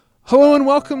Hello and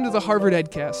welcome to the Harvard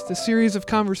EdCast, a series of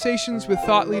conversations with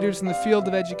thought leaders in the field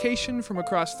of education from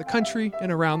across the country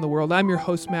and around the world. I'm your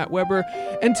host, Matt Weber,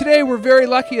 and today we're very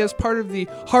lucky as part of the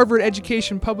Harvard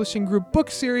Education Publishing Group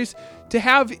book series to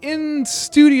have in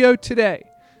studio today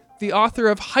the author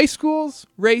of High Schools,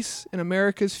 Race, and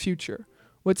America's Future,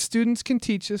 What Students Can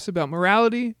Teach Us About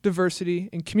Morality, Diversity,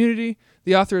 and Community.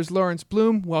 The author is Lawrence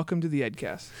Bloom. Welcome to the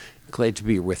EdCast. Glad to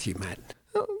be with you, Matt.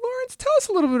 Lawrence, tell us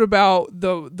a little bit about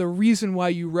the reason why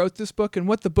you wrote this book and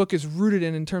what the book is rooted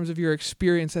in terms of your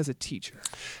experience as a teacher.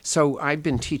 So I've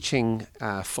been teaching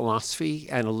philosophy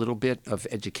and a little bit of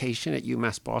education at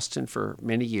UMass Boston for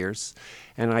many years,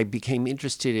 and I became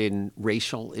interested in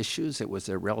racial issues. It was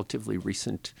a relatively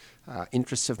recent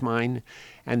interest of mine,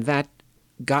 and that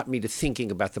got me to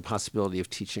thinking about the possibility of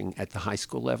teaching at the high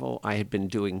school level. I had been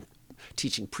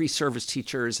teaching pre-service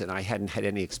teachers, and I hadn't had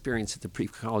any experience at the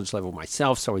pre-college level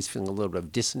myself, so I was feeling a little bit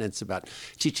of dissonance about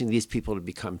teaching these people to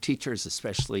become teachers,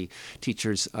 especially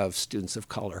teachers of students of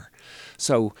color.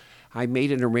 So I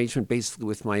made an arrangement basically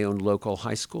with my own local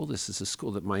high school. This is a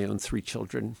school that my own 3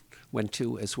 children went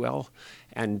to as well.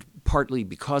 And partly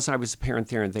because I was a parent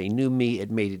there and they knew me, it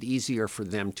made it easier for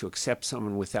them to accept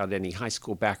someone without any high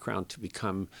school background to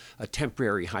become a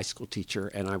temporary high school teacher.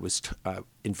 And I was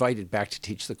invited back to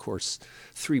teach the course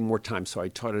 3 more times, so I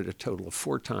taught it a total of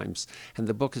 4 times. And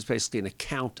the book is basically an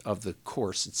account of the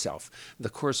course itself. The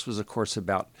course was a course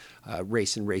about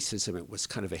race and racism. It was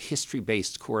kind of a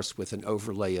history-based course with an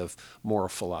overlay of moral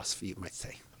philosophy, you might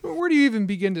say. Where do you even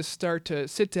begin to start to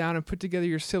sit down and put together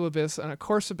your syllabus on a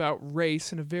course about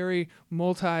race in a very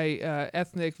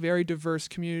multi-ethnic, very diverse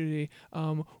community?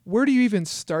 Where do you even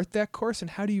start that course,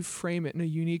 and how do you frame it in a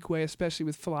unique way, especially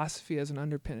with philosophy as an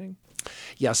underpinning?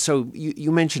 Yeah, so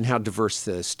you mentioned how diverse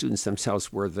the students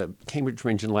themselves were. The Cambridge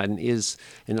Range and Latin is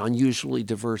an unusually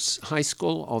diverse high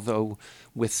school, although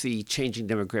with the changing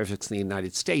demographics in the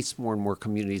United States, more and more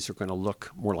communities are going to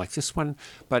look more like this one.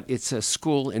 But it's a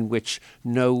school in which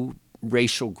no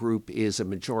racial group is a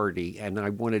majority, and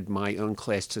I wanted my own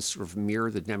class to sort of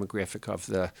mirror the demographic of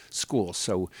the school.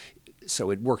 So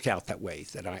it worked out that way,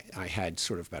 that I had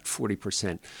sort of about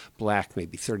 40% black,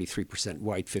 maybe 33%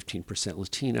 white, 15%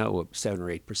 Latino, 7 or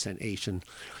 8% Asian,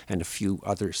 and a few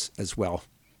others as well.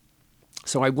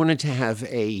 So I wanted to have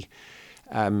a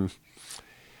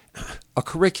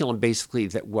curriculum basically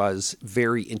that was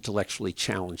very intellectually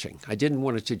challenging. I didn't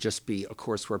want it to just be a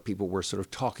course where people were sort of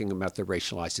talking about their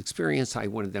racialized experience. I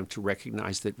wanted them to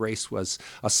recognize that race was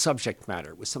a subject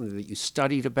matter. It was something that you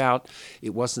studied about.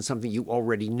 It wasn't something you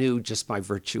already knew just by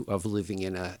virtue of living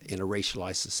in a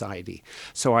racialized society.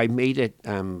 So I made it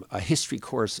a history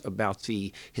course about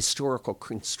the historical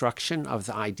construction of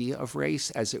the idea of race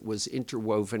as it was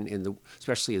interwoven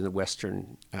especially in the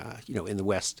Western, in the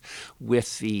West,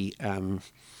 with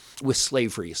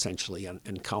slavery, essentially,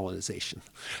 and colonization.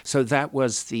 So that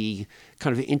was the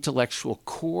kind of intellectual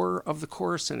core of the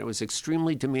course, and it was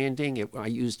extremely demanding. I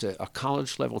used a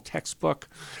college-level textbook,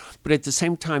 but at the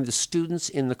same time, the students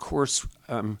in the course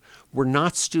were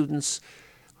not students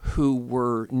who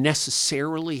were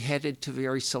necessarily headed to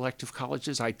very selective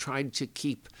colleges. I tried to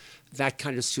keep that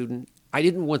kind of student. I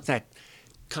didn't want that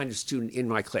kind of student in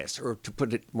my class, or to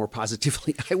put it more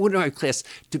positively, I wanted my class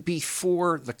to be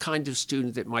for the kind of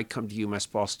student that might come to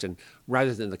UMass Boston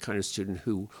rather than the kind of student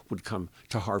who would come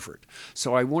to Harvard.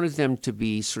 So I wanted them to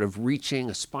be sort of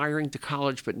aspiring to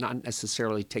college, but not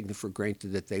necessarily taking for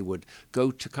granted that they would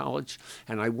go to college.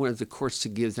 And I wanted the course to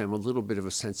give them a little bit of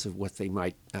a sense of what they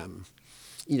might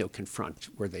confront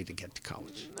were they to get to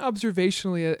college.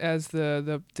 Observationally, as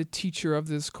the teacher of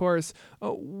this course,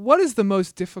 what is the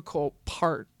most difficult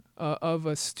part of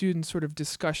a student's sort of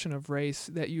discussion of race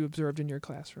that you observed in your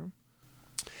classroom?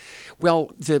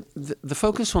 Well, the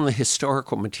focus on the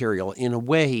historical material, in a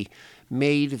way,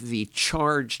 made the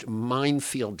charged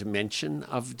minefield dimension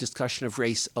of discussion of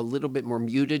race a little bit more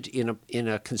muted in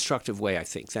a constructive way, I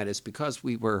think. That is because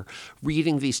we were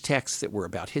reading these texts that were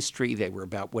about history. They were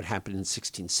about what happened in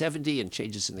 1670 and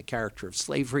changes in the character of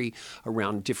slavery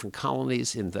around different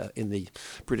colonies in the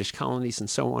British colonies and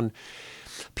so on.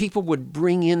 People would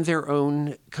bring in their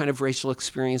own kind of racial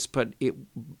experience, but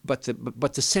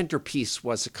the centerpiece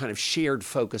was a kind of shared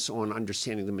focus on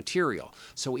understanding the material.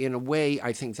 So in a way,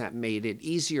 I think that made it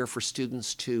easier for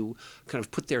students to kind of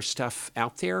put their stuff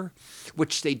out there,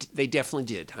 which they definitely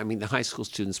did. I mean, the high school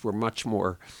students were much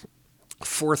more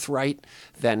forthright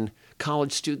than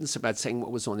college students about saying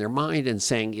what was on their mind and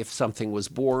saying if something was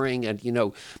boring and,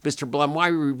 Mr. Blum, why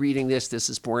are we reading this? This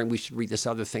is boring. We should read this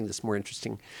other thing that's more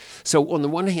interesting. So on the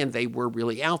one hand, they were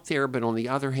really out there, but on the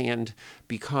other hand,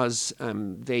 because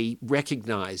they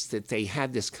recognized that they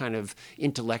had this kind of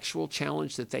intellectual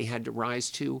challenge that they had to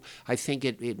rise to, I think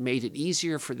it made it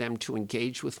easier for them to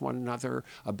engage with one another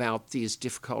about these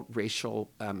difficult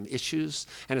racial issues,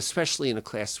 and especially in a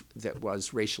class that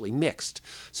was racially mixed.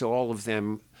 So all of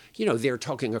them, they're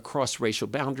talking across racial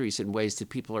boundaries in ways that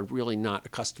people are really not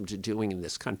accustomed to doing in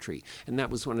this country. And that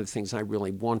was one of the things I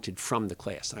really wanted from the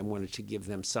class. I wanted to give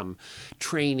them some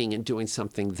training in doing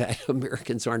something that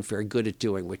Americans aren't very good at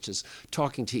doing, which is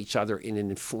talking to each other in an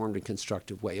informed and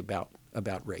constructive way about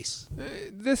race.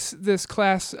 This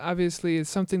class obviously is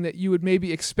something that you would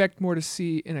maybe expect more to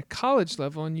see in a college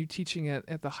level, and you teaching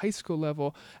at the high school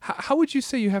level. How would you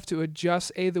say you have to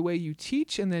adjust, A, the way you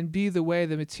teach, and then B, the way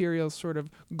the materials sort of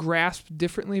grasped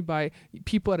differently by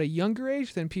people at a younger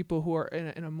age than people who are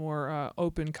in a more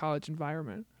open college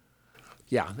environment?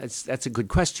 Yeah, that's a good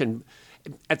question.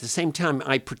 At the same time,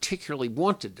 I particularly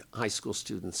wanted high school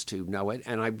students to know it,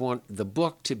 and I want the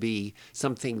book to be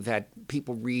something that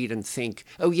people read and think,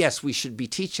 oh, yes, we should be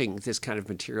teaching this kind of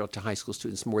material to high school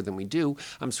students more than we do.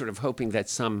 I'm sort of hoping that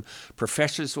some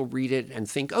professors will read it and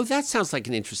think, oh, that sounds like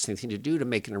an interesting thing to do, to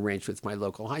make an arrangement with my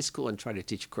local high school and try to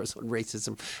teach a course on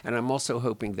racism. And I'm also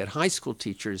hoping that high school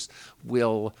teachers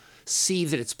will see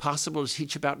that it's possible to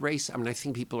teach about race. I mean, I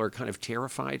think people are kind of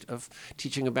terrified of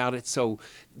teaching about it. So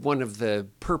one of the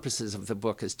purposes of the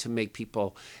book is to make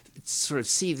people sort of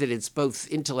see that it's both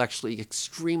intellectually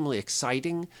extremely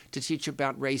exciting to teach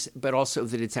about race, but also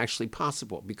that it's actually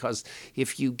possible. Because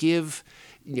if you give,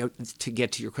 to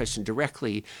get to your question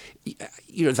directly,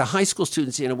 the high school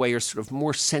students in a way are sort of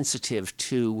more sensitive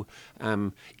to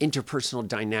interpersonal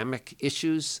dynamic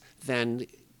issues than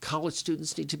college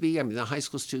students need to be. I mean, the high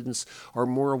school students are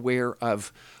more aware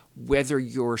of whether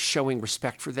you're showing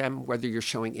respect for them, whether you're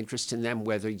showing interest in them,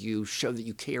 whether you show that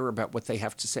you care about what they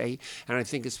have to say. And I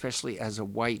think especially as a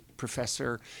white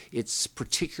professor, it's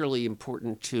particularly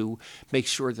important to make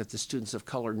sure that the students of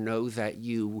color know that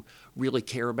you really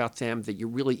care about them, that you're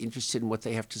really interested in what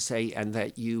they have to say, and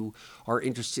that you are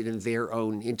interested in their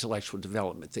own intellectual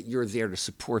development, that you're there to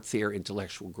support their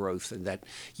intellectual growth, and that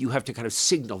you have to kind of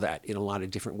signal that in a lot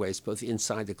of different ways, both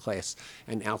inside the class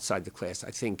and outside the class.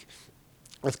 I think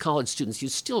with college students, you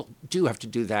still do have to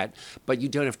do that, but you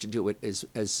don't have to do it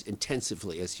as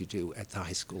intensively as you do at the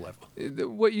high school level.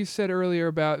 What you said earlier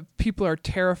about people are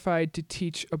terrified to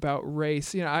teach about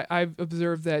race, I've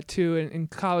observed that too in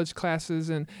college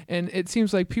classes, and it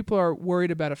seems like people are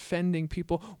worried about offending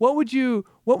people. What would you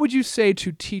say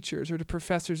to teachers or to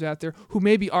professors out there who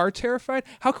maybe are terrified?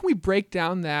 How can we break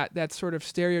down that sort of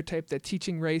stereotype that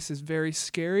teaching race is very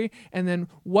scary, and then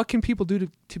what can people do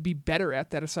to be better at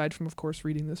that, aside from, of course,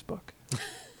 reading this book?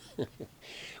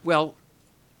 Well,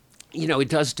 it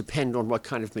does depend on what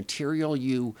kind of material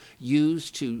you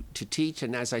use to teach.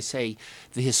 And as I say,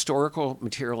 the historical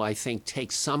material, I think,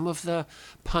 takes some of the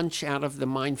punch out of the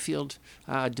minefield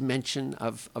dimension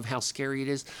of how scary it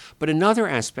is. But another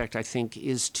aspect, I think,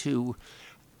 is to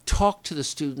talk to the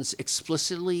students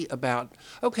explicitly about,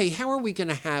 okay, how are we going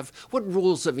to what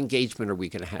rules of engagement are we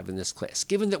going to have in this class?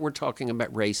 Given that we're talking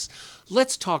about race,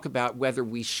 let's talk about whether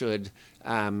we should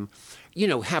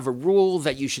have a rule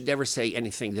that you should never say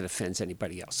anything that offends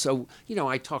anybody else. So,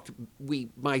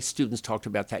 my students talked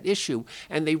about that issue,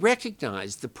 and they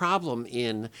recognized the problem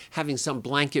in having some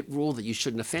blanket rule that you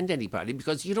shouldn't offend anybody,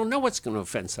 because you don't know what's going to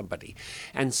offend somebody.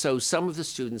 And so some of the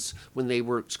students, when they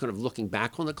were kind of looking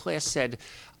back on the class, said,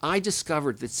 I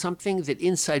discovered that something that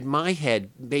inside my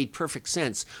head made perfect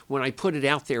sense, when I put it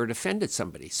out there, it offended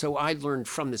somebody. So I learned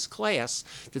from this class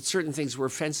that certain things were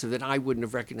offensive that I wouldn't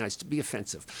have recognized to be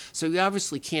offensive. So you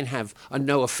obviously can't have a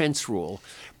no offense rule,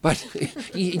 but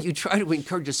you try to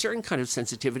encourage a certain kind of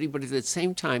sensitivity, but at the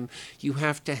same time, you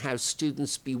have to have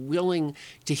students be willing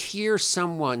to hear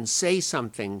someone say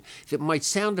something that might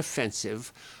sound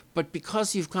offensive, but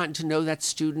because you've gotten to know that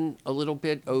student a little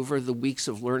bit over the weeks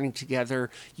of learning together,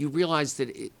 you realize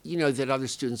that, that other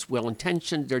students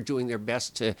well-intentioned, they're doing their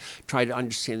best to try to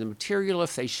understand the material.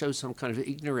 If they show some kind of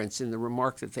ignorance in the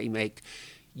remark that they make,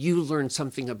 you learn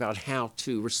something about how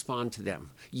to respond to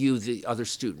them, you, the other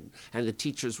student. And the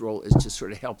teacher's role is to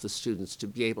sort of help the students to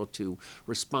be able to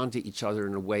respond to each other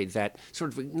in a way that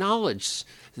sort of acknowledges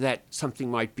that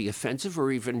something might be offensive or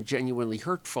even genuinely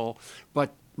hurtful,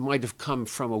 but might have come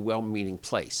from a well-meaning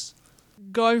place.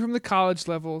 Going from the college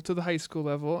level to the high school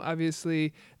level,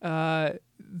 obviously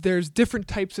there's different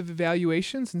types of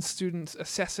evaluations and students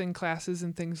assessing classes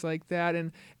and things like that.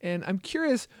 And I'm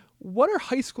curious, What are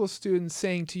high school students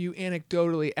saying to you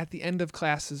anecdotally at the end of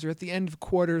classes or at the end of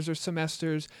quarters or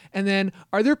semesters? And then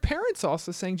are their parents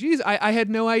also saying, geez, I had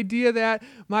no idea that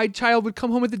my child would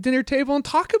come home at the dinner table and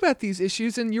talk about these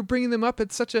issues, and you're bringing them up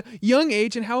at such a young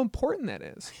age, and how important that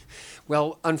is?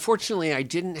 Well, unfortunately, I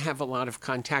didn't have a lot of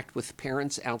contact with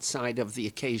parents outside of the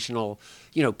occasional,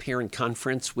 parent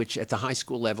conference, which at the high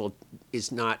school level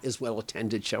is not as well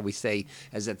attended, shall we say,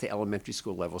 as at the elementary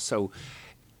school level. So,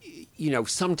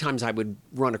 sometimes I would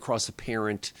run across a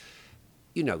parent,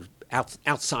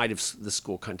 outside of the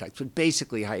school context. But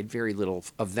basically, I had very little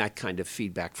of that kind of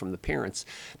feedback from the parents.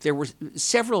 There were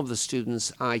several of the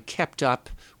students I kept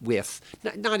up with,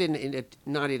 not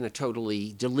in a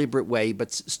totally deliberate way,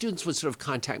 but students would sort of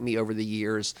contact me over the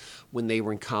years when they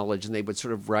were in college, and they would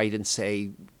sort of write and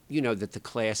say, that the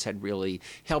class had really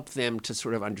helped them to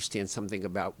sort of understand something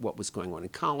about what was going on in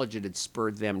college. It had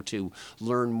spurred them to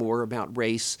learn more about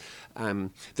race.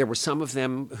 There were some of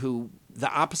them who the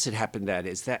opposite happened. That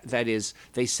is,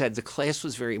 they said the class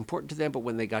was very important to them, but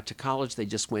when they got to college, they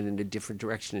just went in a different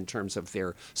direction in terms of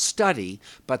their study.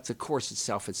 But the course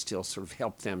itself had still sort of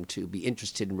helped them to be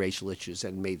interested in racial issues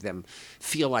and made them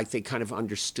feel like they kind of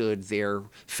understood their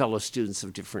fellow students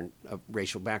of different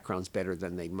racial backgrounds better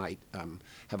than they might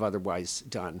have otherwise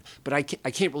done. But I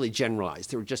can't really generalize.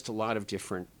 There were just a lot of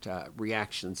different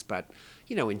reactions, but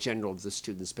in general, the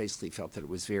students basically felt that it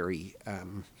was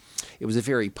a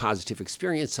very positive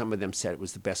experience. Some of them said it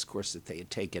was the best course that they had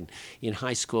taken in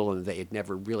high school, and they had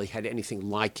never really had anything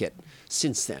like it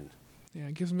since then. Yeah,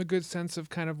 it gives them a good sense of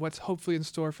kind of what's hopefully in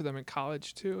store for them in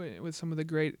college, too, with some of the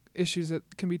great issues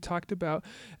that can be talked about.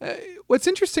 What's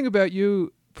interesting about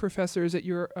you, Professor, is that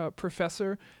you're a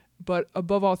professor, but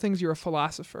above all things, you're a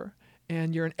philosopher.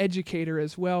 And you're an educator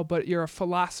as well, but you're a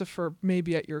philosopher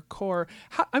maybe at your core.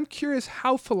 I'm curious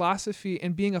how philosophy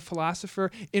and being a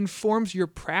philosopher informs your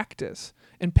practice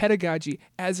and pedagogy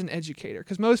as an educator,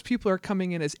 because most people are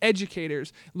coming in as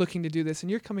educators looking to do this, and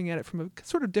you're coming at it from a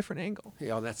sort of different angle.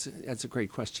 Yeah, that's a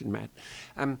great question, Matt.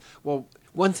 Well,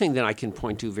 one thing that I can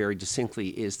point to very distinctly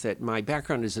is that my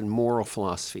background is in moral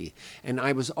philosophy, and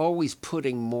I was always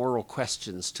putting moral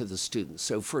questions to the students.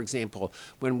 So, for example,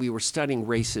 when we were studying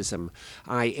racism,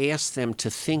 I asked them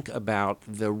to think about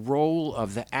the role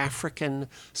of the African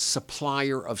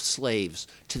supplier of slaves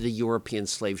to the European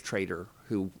slave trader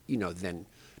who, then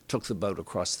took the boat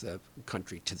across the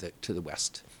country to the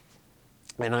West.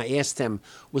 And I asked them,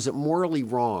 was it morally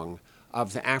wrong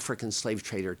of the African slave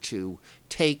trader to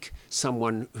take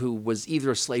someone who was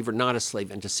either a slave or not a slave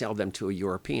and to sell them to a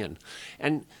European?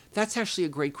 And that's actually a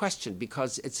great question,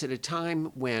 because it's at a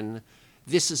time when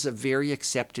this is a very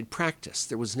accepted practice.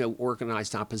 There was no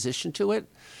organized opposition to it.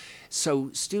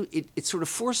 So it sort of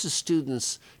forces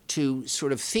students to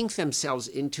sort of think themselves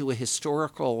into a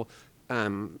historical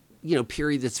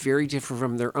period that's very different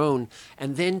from their own,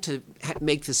 and then to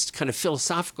make this kind of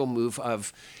philosophical move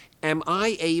of, am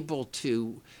I able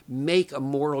to make a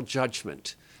moral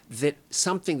judgment that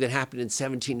something that happened in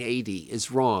 1780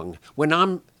 is wrong when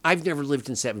I've never lived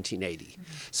in 1780? Mm-hmm.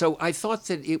 So I thought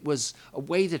that it was a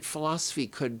way that philosophy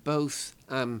could both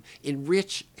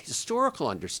enrich historical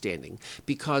understanding,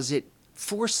 because it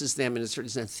forces them in a certain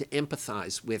sense to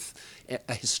empathize with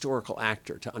a historical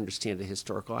actor, to understand a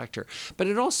historical actor. But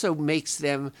it also makes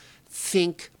them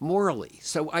think morally.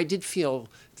 So I did feel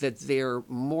that their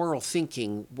moral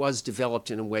thinking was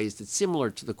developed in ways that's similar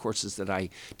to the courses that I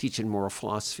teach in moral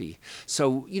philosophy.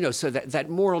 So, so that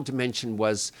moral dimension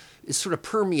is sort of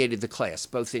permeated the class,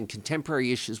 both in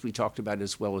contemporary issues we talked about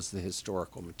as well as the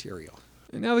historical material.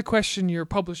 And now the question your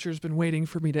publisher's been waiting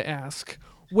for me to ask.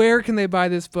 Where can they buy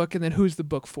this book, and then who's the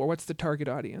book for? What's the target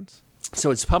audience?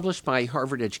 So it's published by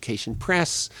Harvard Education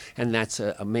Press, and that's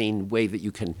a main way that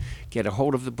you can get a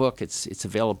hold of the book. It's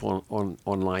available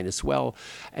online as well.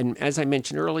 And as I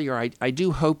mentioned earlier, I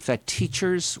do hope that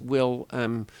teachers will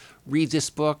read this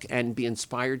book and be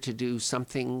inspired to do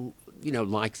something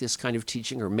like this kind of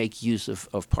teaching, or make use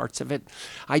of parts of it.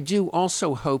 I do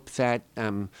also hope that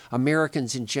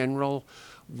Americans in general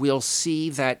will see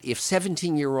that if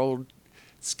 17-year-olds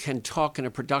can talk in a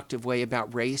productive way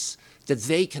about race, that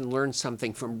they can learn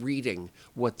something from reading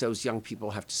what those young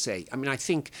people have to say. I mean, I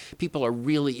think people are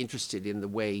really interested in the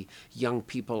way young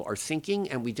people are thinking,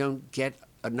 and we don't get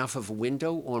enough of a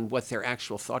window on what their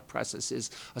actual thought process is,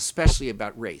 especially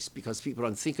about race, because people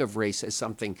don't think of race as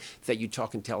something that you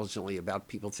talk intelligently about.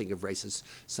 People think of race as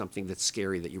something that's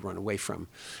scary that you run away from.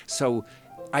 So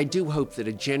I do hope that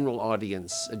a general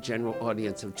audience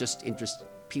of just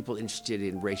people interested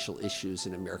in racial issues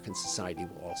in American society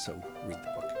will also read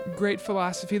the book. Great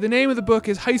philosophy. The name of the book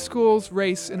is High Schools,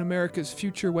 Race, and America's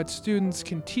Future, What Students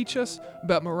Can Teach Us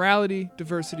About Morality,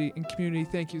 Diversity, and Community.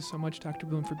 Thank you so much, Dr.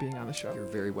 Bloom, for being on the show. You're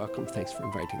very welcome. Thanks for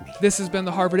inviting me. This has been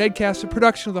the Harvard EdCast, a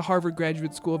production of the Harvard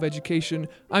Graduate School of Education.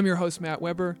 I'm your host, Matt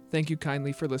Weber. Thank you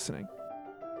kindly for listening.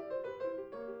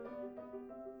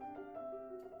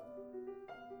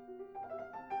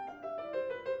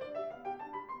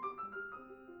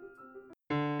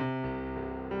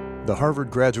 The Harvard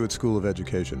Graduate School of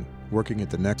Education, working at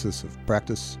the nexus of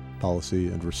practice, policy,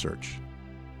 and research.